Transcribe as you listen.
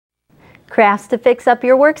Crafts to fix up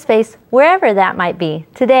your workspace, wherever that might be,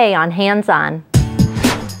 today on Hands On.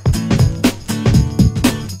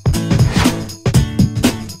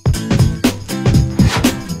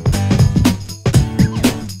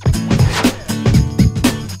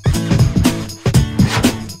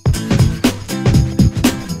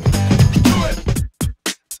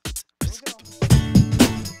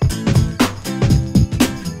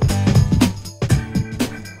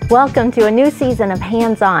 Welcome to a new season of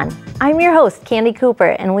Hands On. I'm your host, Candy Cooper,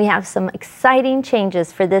 and we have some exciting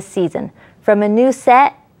changes for this season, from a new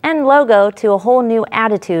set and logo to a whole new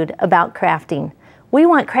attitude about crafting. We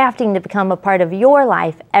want crafting to become a part of your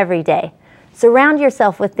life every day. Surround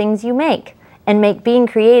yourself with things you make and make being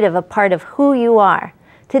creative a part of who you are.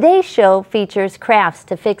 Today's show features crafts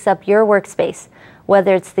to fix up your workspace,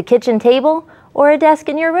 whether it's the kitchen table or a desk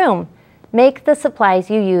in your room. Make the supplies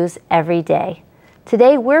you use every day.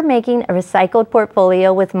 Today we're making a recycled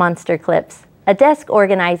portfolio with monster clips, a desk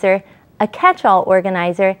organizer, a catch-all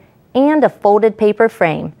organizer, and a folded paper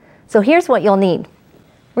frame. So here's what you'll need.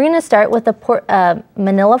 We're going to start with a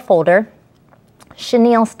manila folder,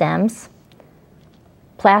 chenille stems,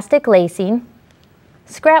 plastic lacing,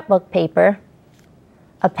 scrapbook paper,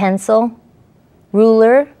 a pencil,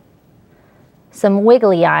 ruler, some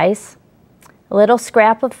wiggly eyes, a little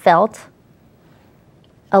scrap of felt,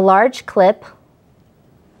 a large clip,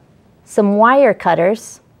 some wire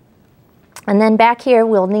cutters, and then back here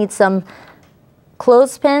we'll need some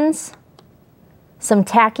clothespins, some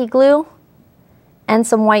tacky glue, and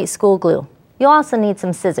some white school glue. You'll also need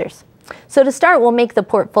some scissors. So to start, we'll make the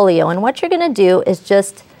portfolio, and what you're going to do is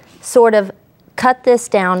just sort of cut this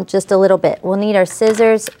down just a little bit. We'll need our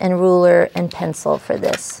scissors and ruler and pencil for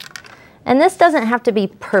this. And this doesn't have to be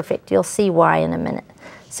perfect. You'll see why in a minute.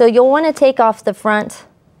 So you'll want to take off the front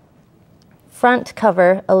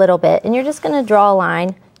cover a little bit, and you're just going to draw a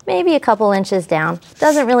line, maybe a couple inches down.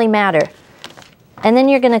 Doesn't really matter. And then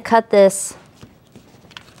you're going to cut this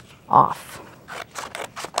off.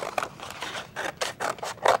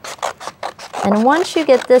 And once you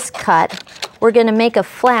get this cut, we're going to make a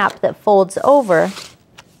flap that folds over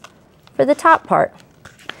for the top part.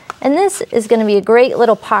 And this is going to be a great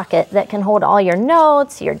little pocket that can hold all your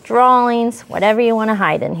notes, your drawings, whatever you want to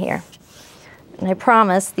hide in here. And I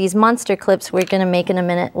promise these monster clips we're going to make in a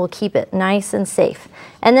minute will keep it nice and safe.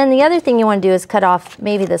 And then the other thing you want to do is cut off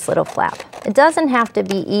maybe this little flap. It doesn't have to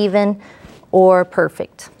be even or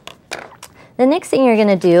perfect. The next thing you're going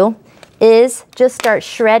to do is just start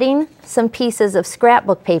shredding some pieces of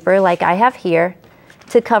scrapbook paper like I have here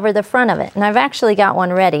to cover the front of it. And I've actually got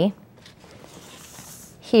one ready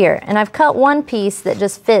here. And I've cut one piece that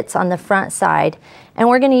just fits on the front side. And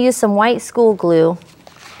we're going to use some white school glue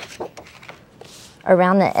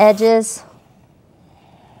around the edges,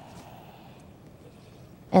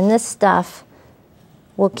 and this stuff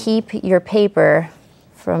will keep your paper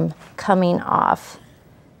from coming off.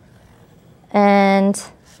 And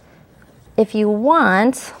if you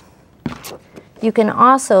want, you can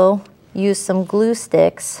also use some glue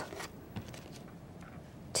sticks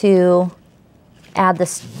to add the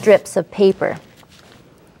strips of paper.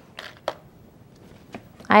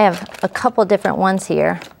 I have a couple different ones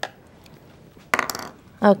here.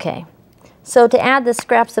 Okay, so to add the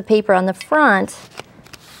scraps of paper on the front,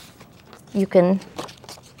 you can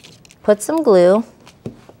put some glue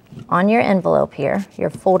on your envelope here,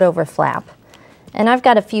 your fold over flap. And I've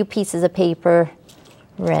got a few pieces of paper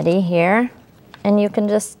ready here, and you can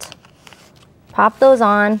just pop those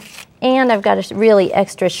on. And I've got a really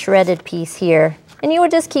extra shredded piece here. And you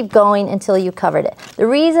would just keep going until you covered it. The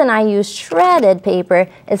reason I use shredded paper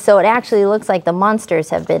is so it actually looks like the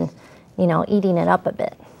monsters have been, you know, eating it up a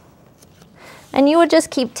bit. And you would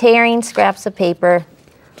just keep tearing scraps of paper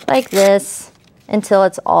like this until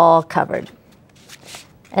it's all covered.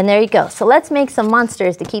 And there you go. So let's make some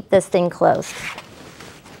monsters to keep this thing closed.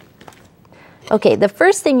 Okay, the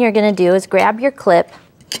first thing you're going to do is grab your clip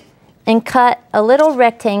and cut a little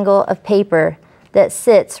rectangle of paper that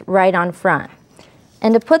sits right on front.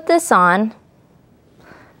 And to put this on,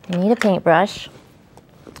 you need a paintbrush.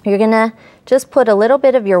 You're going to just put a little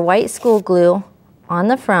bit of your white school glue on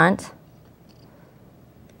the front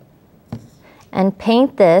and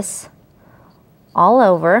paint this all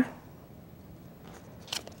over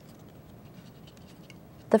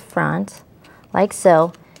the front like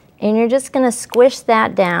so. And you're just going to squish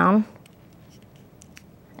that down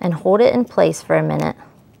and hold it in place for a minute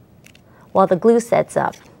while the glue sets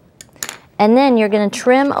up. And then you're going to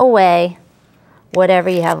trim away whatever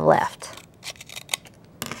you have left.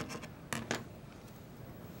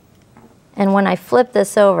 And when I flip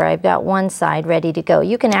this over, I've got one side ready to go.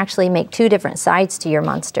 You can actually make two different sides to your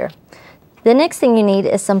monster. The next thing you need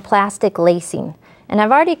is some plastic lacing. And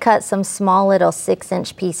I've already cut some small little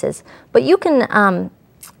 6-inch pieces, but you can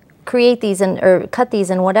create these or cut these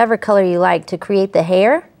in whatever color you like to create the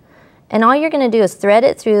hair. And all you're going to do is thread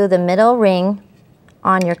it through the middle ring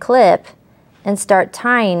on your clip and start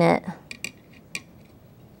tying it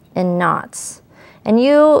in knots. And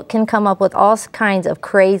you can come up with all kinds of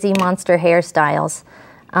crazy monster hairstyles.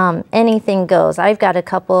 Anything goes. I've got a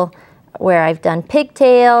couple where I've done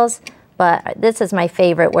pigtails, but this is my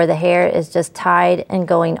favorite where the hair is just tied and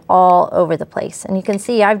going all over the place. And you can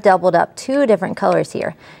see I've doubled up 2 different colors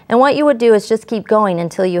here. And what you would do is just keep going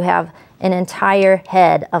until you have an entire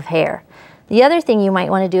head of hair. The other thing you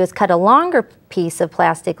might want to do is cut a longer piece of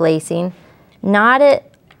plastic lacing, knot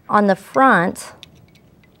it on the front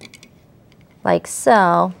like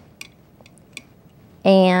so,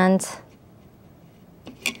 and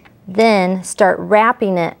then start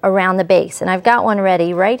wrapping it around the base. And I've got one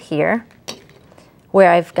ready right here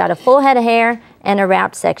where I've got a full head of hair and a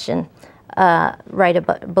wrapped section right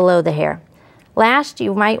below the hair. Last,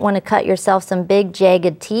 you might want to cut yourself some big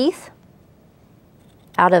jagged teeth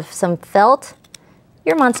out of some felt.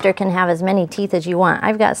 Your monster can have as many teeth as you want.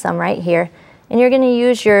 I've got some right here. And you're going to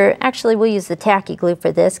use actually we'll use the tacky glue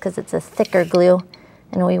for this because it's a thicker glue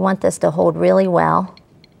and we want this to hold really well.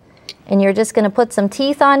 And you're just going to put some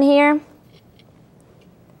teeth on here,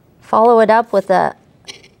 follow it up with a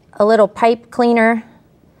little pipe cleaner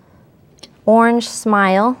orange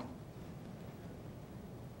smile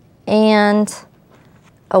and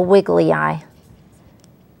a wiggly eye.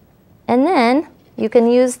 And then you can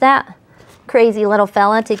use that crazy little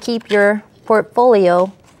fella to keep your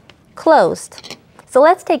portfolio closed. So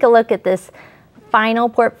let's take a look at this final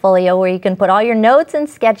portfolio where you can put all your notes and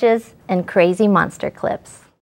sketches and crazy monster clips.